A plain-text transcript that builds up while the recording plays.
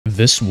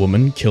This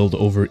woman killed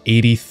over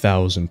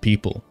 80,000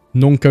 people.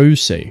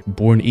 Nonkause,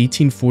 born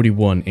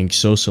 1841 in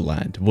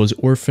Xhosaland, was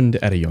orphaned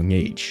at a young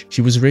age.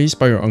 She was raised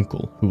by her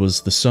uncle, who was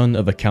the son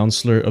of a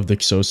counselor of the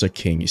Xhosa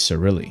king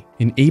Sarili.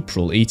 In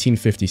April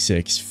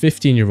 1856,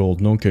 15-year-old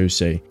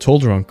Nonkause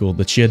told her uncle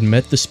that she had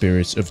met the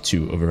spirits of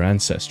two of her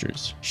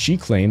ancestors. She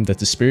claimed that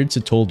the spirits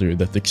had told her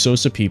that the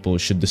Xhosa people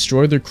should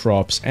destroy their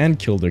crops and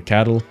kill their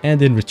cattle,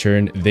 and in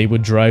return, they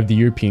would drive the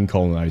European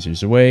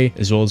colonizers away,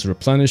 as well as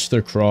replenish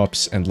their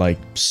crops and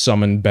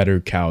summon better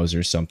cows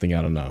or something,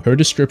 I don't know. Her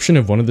description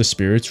of one of the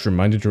spirits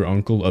reminded her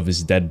uncle of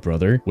his dead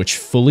brother, which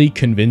fully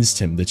convinced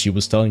him that she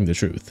was telling the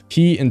truth.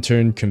 He in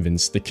turn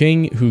convinced the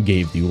king, who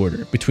gave the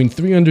order. Between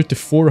 300 to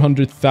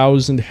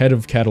 400,000 head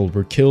of cattle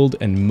were killed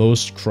and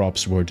most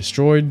crops were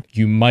destroyed.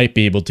 You might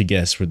be able to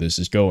guess where this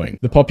is going.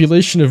 The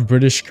population of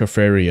British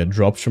Kaffraria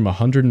dropped from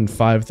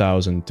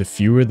 105,000 to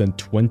fewer than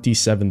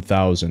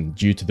 27,000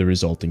 due to the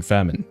resulting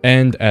famine.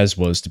 And as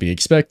was to be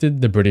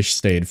expected, the British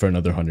stayed for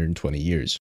another 120 years.